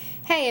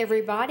Hey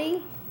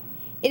everybody,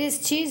 it is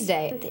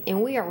Tuesday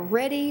and we are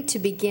ready to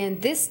begin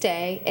this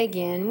day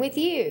again with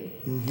you.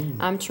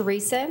 I'm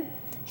Teresa,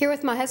 here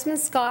with my husband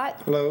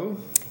Scott. Hello.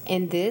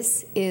 And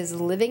this is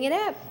Living It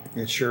Up.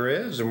 It sure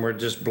is, and we're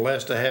just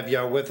blessed to have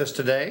y'all with us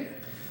today.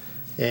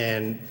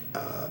 And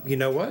you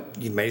know what?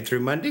 You made it through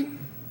Monday,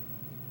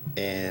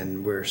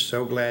 and we're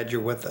so glad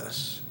you're with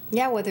us.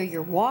 Yeah, whether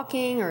you're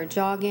walking or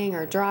jogging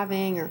or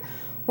driving or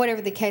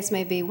whatever the case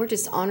may be, we're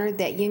just honored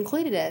that you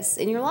included us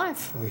in your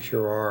life. We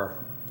sure are.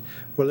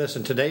 Well,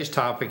 listen, today's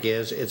topic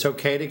is it's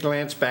okay to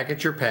glance back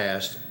at your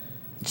past.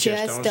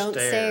 Just don't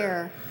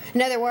stare.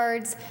 In other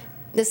words,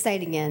 let's say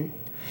it again.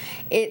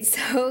 It's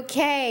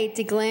okay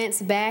to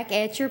glance back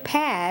at your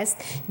past.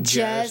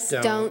 Just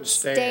don't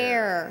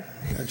stare.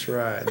 That's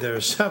right.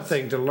 There's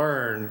something to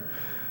learn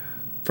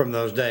from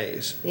those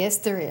days. Yes,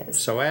 there is.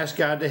 So ask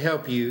God to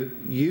help you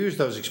use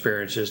those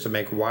experiences to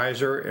make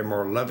wiser and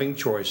more loving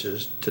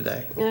choices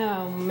today.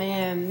 Oh,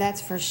 man,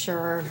 that's for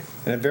sure.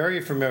 And a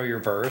very familiar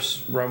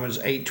verse, Romans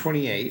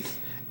 8:28,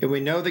 and we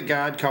know that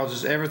God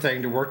causes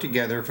everything to work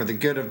together for the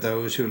good of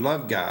those who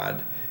love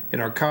God and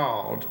are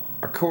called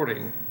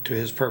according to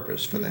his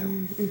purpose for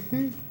them.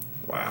 Mm-hmm.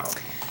 Wow.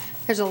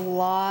 There's a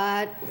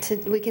lot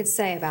we could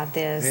say about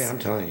this. Yeah, I'm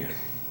telling you.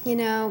 You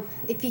know,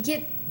 if you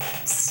get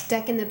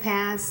stuck in the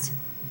past,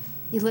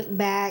 you look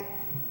back,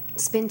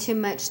 spend too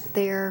much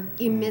there,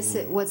 you miss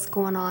it, what's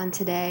going on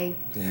today.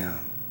 Yeah.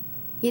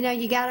 You know,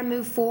 you got to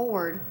move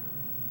forward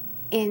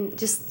and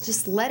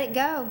just let it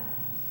go.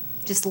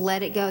 Just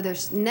let it go.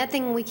 There's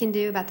nothing we can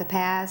do about the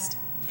past.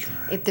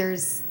 That's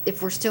right.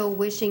 If we're still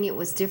wishing it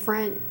was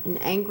different and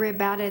angry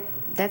about it,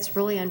 that's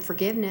really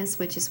unforgiveness,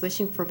 which is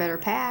wishing for a better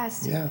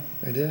past. Yeah,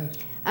 it is.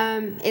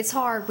 It's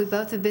hard. We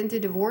both have been through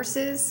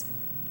divorces.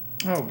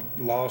 Oh,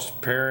 lost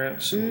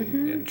parents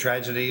and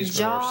tragedies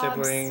Jobs, for our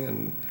sibling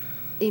and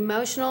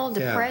emotional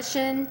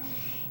depression,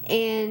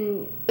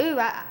 and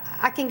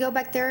I can go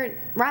back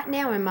there right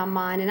now in my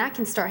mind, and I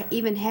can start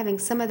even having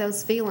some of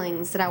those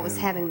feelings that I was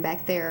having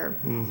back there.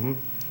 Mm-hmm.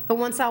 But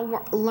once I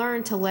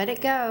learned to let it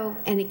go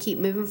and to keep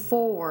moving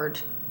forward,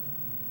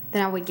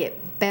 then I would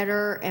get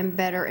better and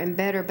better and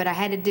better. But I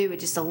had to do it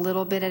just a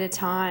little bit at a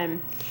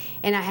time,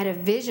 and I had a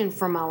vision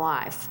for my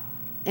life.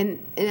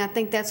 And I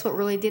think that's what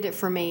really did it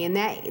for me. And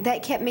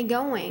that kept me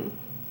going.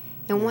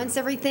 And once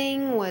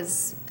everything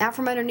was out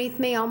from underneath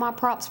me, all my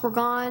props were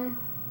gone,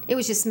 it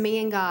was just me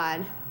and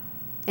God.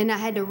 And I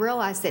had to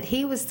realize that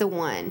he was the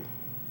one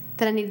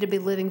that I needed to be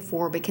living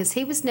for, because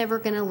he was never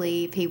going to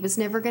leave. He was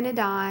never going to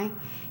die.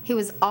 He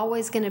was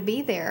always going to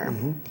be there.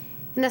 Mm-hmm.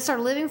 And I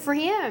started living for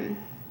him.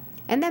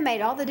 And that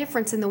made all the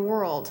difference in the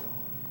world.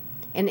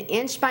 And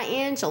inch by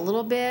inch, a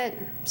little bit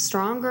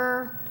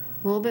stronger,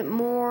 a little bit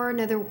more,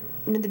 another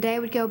day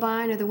would go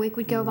by, another week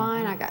would go by,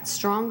 and I got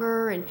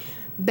stronger and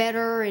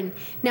better. And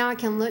now I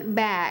can look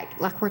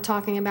back, like we're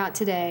talking about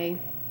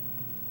today,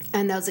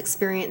 and those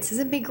experiences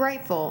and be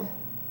grateful,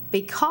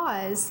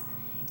 because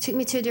it took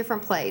me to a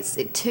different place.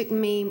 It took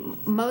me,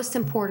 most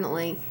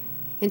importantly,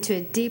 into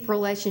a deep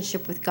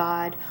relationship with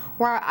God,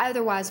 where I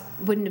otherwise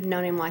wouldn't have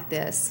known him like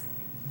this.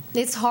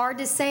 It's hard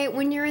to say it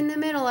when you're in the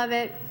middle of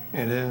it.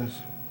 It is.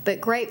 But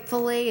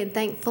gratefully and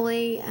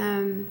thankfully,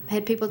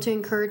 had people to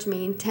encourage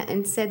me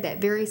and said that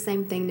very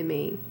same thing to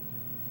me.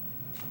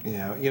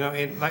 Yeah,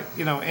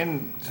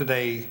 in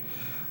today,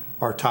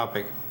 our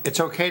topic, it's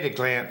okay to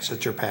glance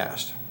at your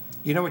past.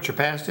 You know what your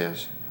past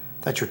is?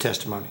 That's your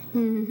testimony.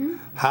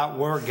 Mm-hmm.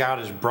 Where God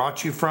has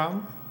brought you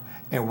from,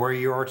 and where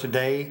you are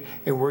today,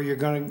 and where you're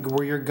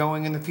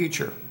going in the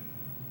future.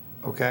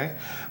 Okay?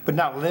 But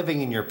not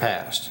living in your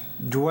past,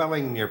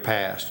 dwelling in your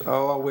past.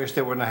 Oh, I wish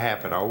that wouldn't have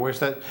happened. I wish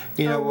that,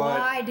 what?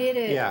 Why did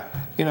it? Yeah.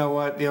 You know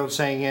what the old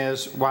saying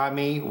is? Why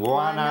me?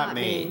 Why not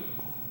me?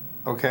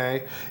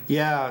 Okay?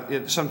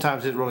 Yeah,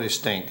 sometimes it really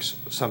stinks,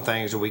 some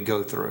things that we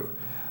go through.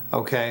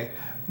 Okay?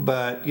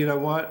 But you know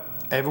what?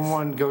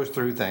 Everyone goes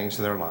through things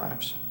in their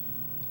lives.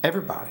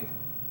 Everybody.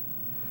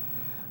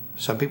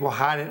 Some people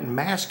hide it and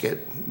mask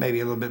it,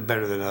 maybe a little bit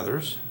better than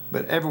others.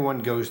 But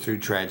everyone goes through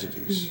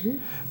tragedies. Mm-hmm.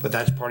 But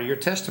that's part of your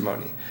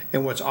testimony.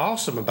 And what's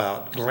awesome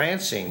about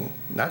glancing,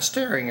 not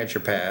staring at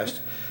your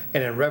past,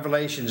 and in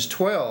Revelations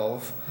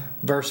 12,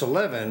 verse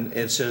 11,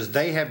 it says,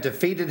 they have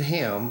defeated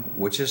him,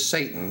 which is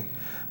Satan,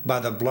 by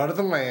the blood of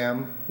the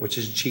Lamb, which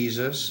is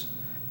Jesus,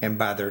 and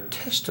by their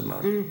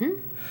testimony. Mm-hmm.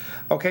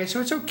 Okay, so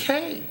it's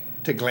okay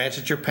to glance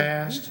at your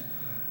past. Mm-hmm.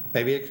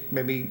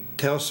 Maybe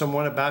tell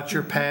someone about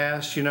your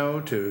past,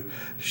 to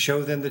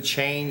show them the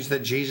change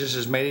that Jesus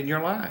has made in your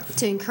life.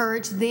 To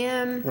encourage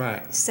them.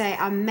 Right. Say,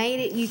 I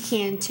made it, you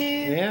can too.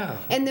 Yeah.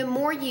 And the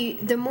more and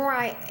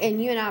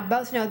you and I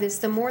both know this,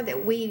 the more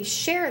that we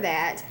share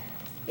that,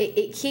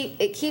 it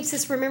keeps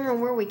us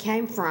remembering where we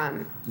came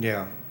from.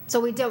 Yeah. So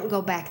we don't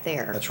go back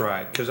there. That's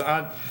right. Because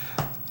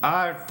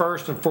I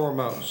first and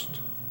foremost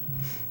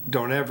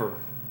don't ever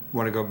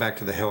want to go back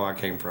to the hell I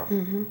came from.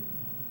 Mm-hmm.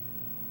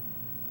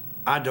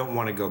 I don't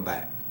want to go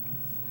back.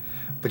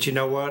 But you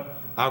know what?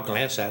 I'll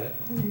glance at it.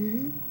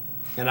 Mm-hmm.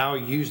 And I'll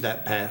use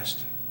that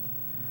past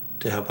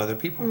to help other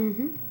people.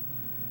 Mm-hmm.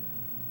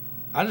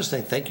 I just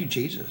think, thank you,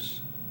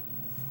 Jesus,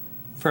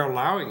 for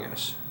allowing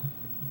us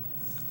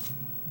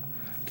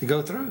to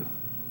go through.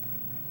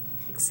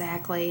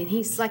 Exactly. And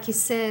he's, like he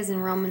says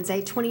in Romans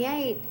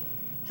 8:28,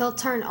 he'll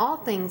turn all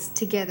things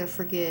together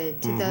for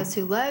good to those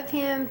who love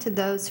him, to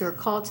those who are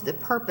called to the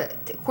purpose,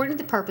 according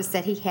to the purpose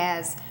that he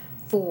has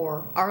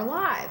for our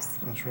lives.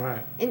 That's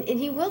right. And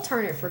he will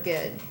turn it for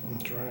good.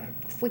 That's right.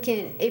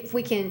 If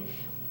we can,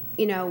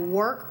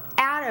 work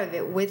out of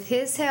it with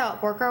his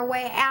help, work our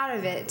way out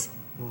of it.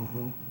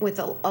 With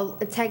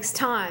it takes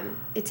time,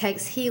 it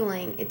takes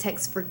healing, it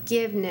takes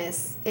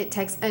forgiveness, it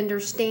takes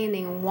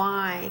understanding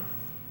why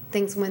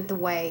things went the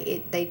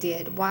way they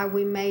did, why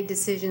we made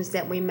decisions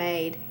that we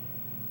made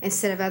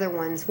instead of other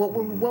ones. What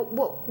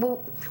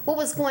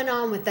was going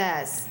on with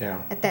us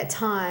at that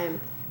time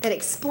that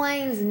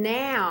explains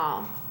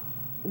now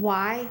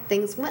why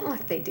things went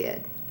like they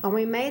did, or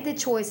we made the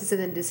choices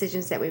and the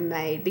decisions that we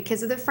made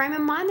because of the frame of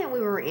mind that we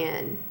were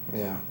in.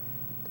 Yeah.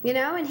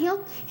 And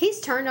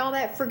he's turned all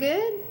that for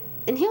good,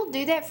 and he'll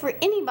do that for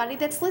anybody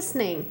that's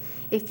listening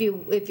if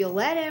you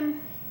let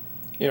him.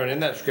 And in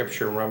that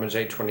scripture in Romans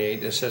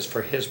 8:28, it says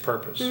for his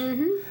purpose.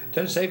 It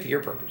doesn't say for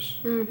your purpose.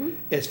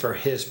 It's for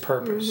his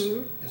purpose.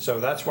 And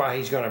so that's why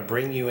he's going to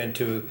bring you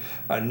into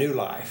a new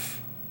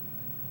life,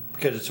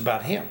 because it's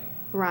about him.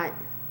 Right.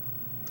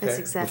 That's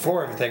exactly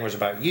Before right. everything was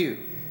about you.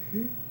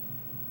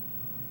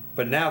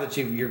 But now that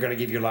you're going to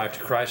give your life to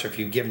Christ, or if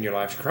you've given your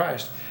life to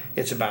Christ,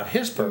 it's about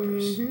his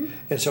purpose.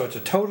 And so it's a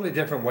totally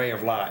different way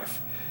of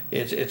life.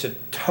 It's a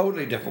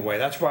totally different way.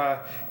 That's why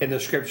in the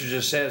scriptures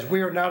it says,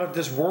 we are not of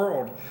this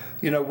world.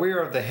 We are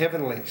of the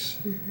heavenlies.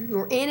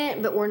 We're in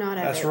it, but we're not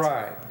of it. That's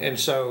right. And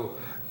so,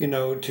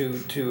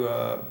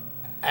 to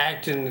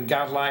act in a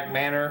godlike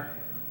manner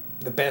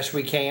the best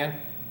we can.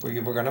 We're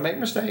going to make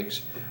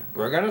mistakes.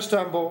 We're going to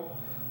stumble.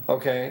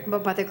 Okay.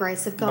 But by the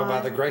grace of God. But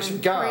by the grace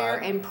of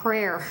God.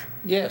 Prayer.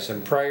 Yes,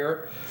 in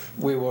prayer,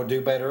 we will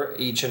do better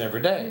each and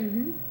every day.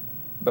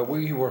 But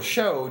we will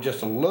show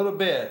just a little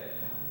bit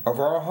of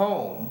our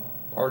home,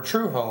 our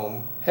true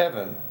home,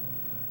 heaven,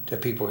 to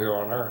people here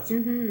on earth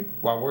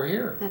while we're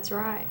here. That's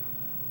right.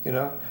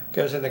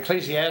 Because in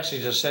Ecclesiastes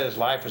it says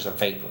life is a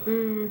vapor.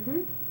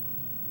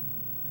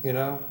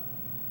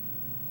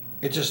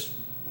 It just,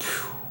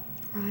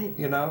 right.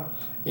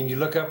 And you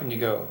look up and you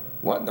go,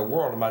 what in the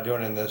world am I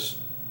doing in this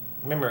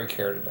memory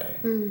care today?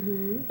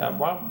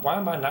 Why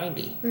am I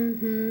 90?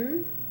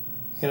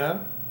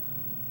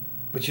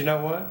 But you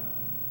know what?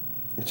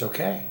 It's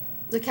okay.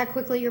 Look how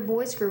quickly your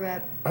boys grew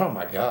up. Oh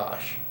my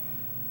gosh.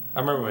 I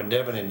remember when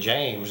Devin and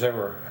James,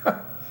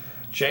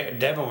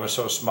 Devin was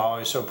so small, he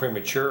was so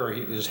premature,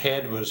 his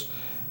head was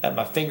at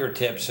my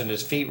fingertips and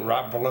his feet were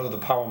right below the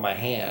palm of my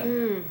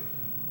hand.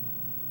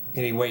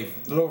 And he weighed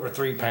a little over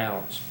 3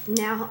 pounds.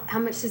 Now, how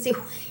much does he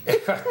weigh?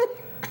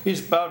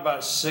 He's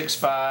about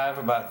 6'5",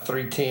 about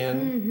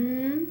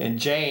 310. And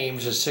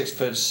James is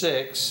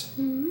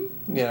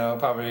 6'6",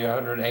 probably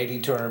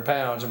 180, 200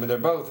 pounds. I mean, they're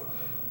both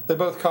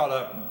caught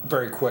up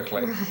very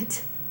quickly.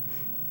 Right.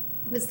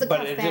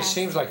 But it just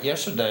seems like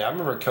yesterday. I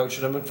remember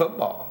coaching them in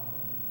football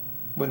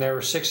when they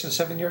were 6 and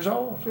 7 years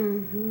old.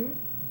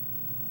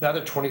 Now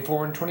they're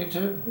 24 and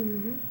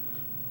 22.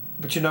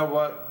 But you know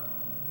what?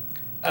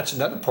 That's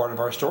another part of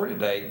our story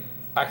today.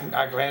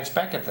 I glance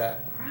back at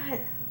that.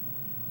 Right.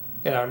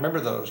 And I remember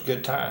those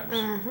good times.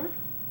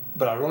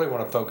 But I really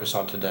want to focus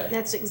on today.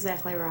 That's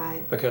exactly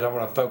right. Because I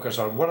want to focus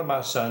on what are my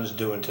sons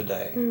doing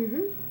today.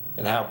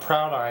 And how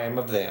proud I am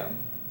of them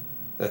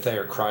that they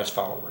are Christ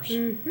followers.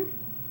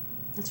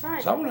 That's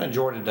right. So I want to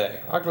enjoy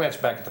today. I'll glance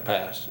back at the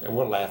past and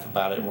we'll laugh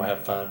about it and we'll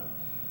have fun.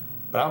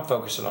 But I'm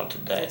focusing on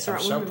today. That's right.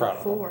 I'm so proud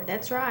of them.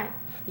 That's right.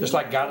 Just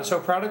like God is so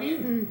proud of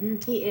you.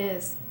 He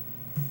is.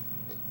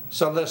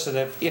 So listen,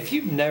 if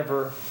you've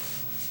never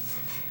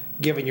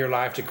given your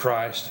life to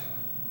Christ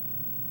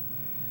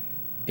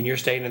and you're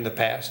staying in the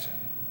past,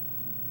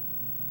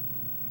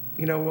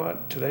 you know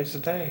what? Today's the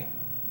day.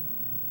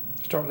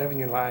 Start living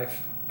your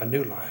life, a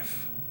new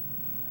life,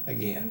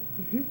 again.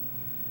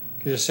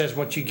 Because it says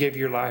once you give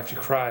your life to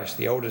Christ,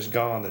 the old is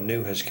gone, the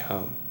new has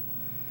come.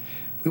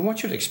 We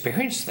want you to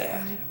experience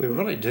that. We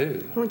really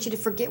do. I want you to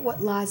forget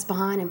what lies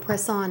behind and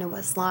press on to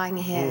what's lying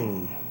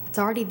ahead. It's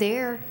already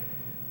there.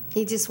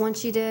 He just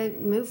wants you to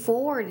move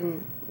forward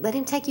and let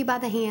him take you by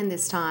the hand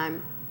this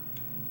time.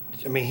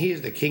 I mean, he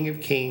is the King of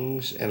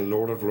Kings and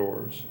Lord of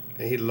Lords.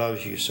 And he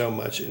loves you so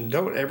much. And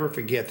don't ever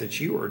forget that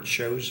you are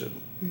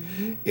chosen.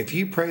 If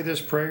you pray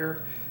this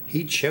prayer,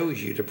 he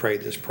chose you to pray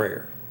this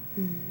prayer.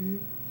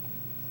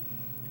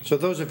 So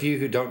those of you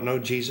who don't know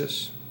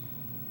Jesus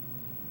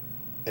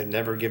and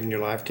never given your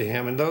life to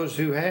him, and those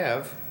who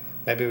have,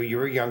 maybe you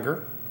were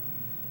younger,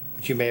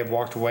 but you may have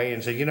walked away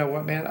and said, you know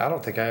what, man, I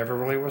don't think I ever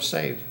really was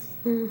saved.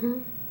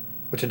 Well,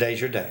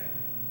 today's your day.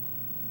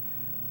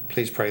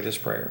 Please pray this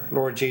prayer.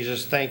 Lord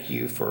Jesus, thank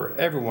you for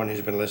everyone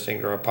who's been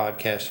listening to our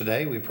podcast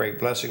today. We pray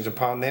blessings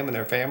upon them and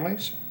their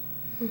families.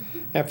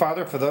 And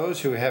Father, for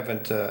those who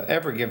haven't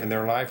ever given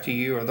their life to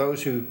you, or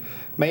those who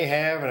may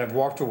have and have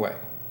walked away,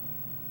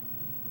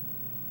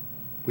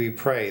 we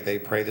pray they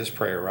pray this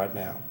prayer right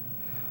now.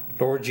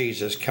 Lord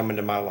Jesus, come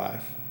into my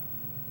life.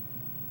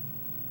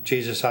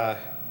 Jesus,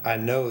 I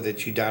know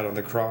that you died on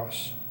the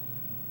cross,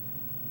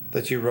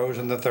 that you rose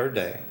on the third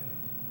day.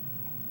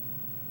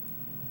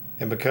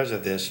 And because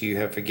of this, you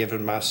have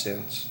forgiven my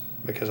sins,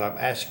 because I'm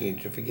asking you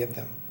to forgive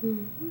them.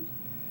 Mm-hmm.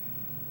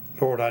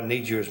 Lord, I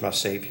need you as my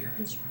Savior.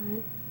 That's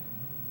right.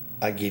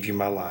 I give you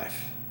my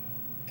life.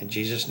 In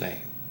Jesus'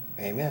 name,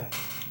 amen.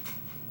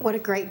 What a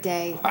great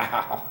day.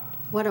 Wow.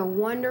 What a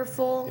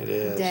wonderful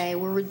day.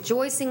 We're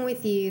rejoicing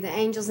with you. The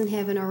angels in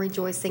heaven are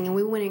rejoicing, and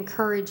we want to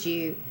encourage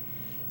you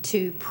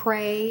to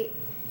pray,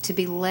 to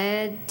be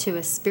led to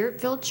a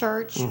Spirit-filled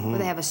church where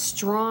they have a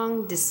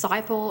strong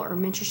disciple or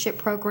mentorship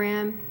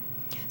program,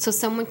 so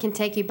someone can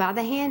take you by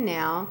the hand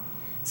now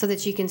so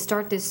that you can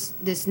start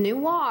this new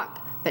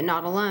walk, but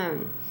not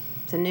alone.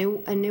 It's a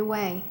new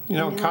way.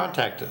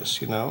 Contact us,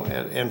 at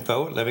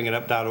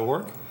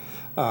info@livingitup.org.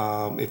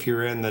 If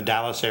you're in the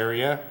Dallas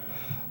area,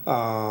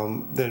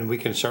 then we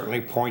can certainly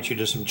point you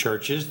to some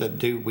churches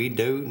that we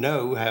do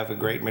know have a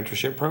great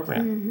mentorship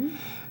program.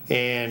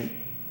 And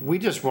we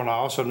just want to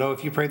also know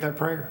if you prayed that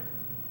prayer.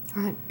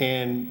 Right.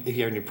 And if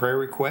you have any prayer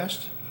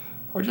requests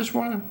or just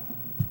want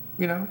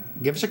to,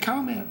 give us a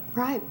comment.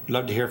 Right.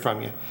 Love to hear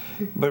from you.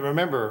 But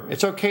remember,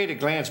 it's okay to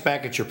glance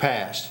back at your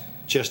past.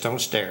 Just don't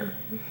stare.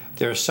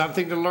 There's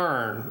something to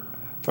learn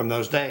from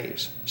those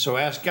days. So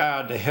ask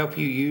God to help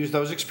you use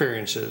those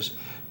experiences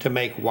to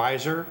make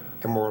wiser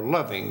and more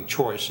loving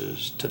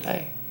choices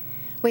today.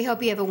 We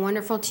hope you have a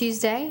wonderful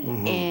Tuesday,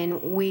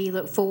 and we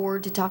look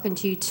forward to talking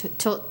to you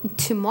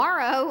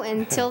tomorrow.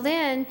 Until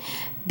then,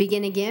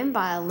 begin again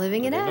by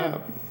living it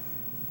up.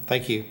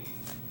 Thank you.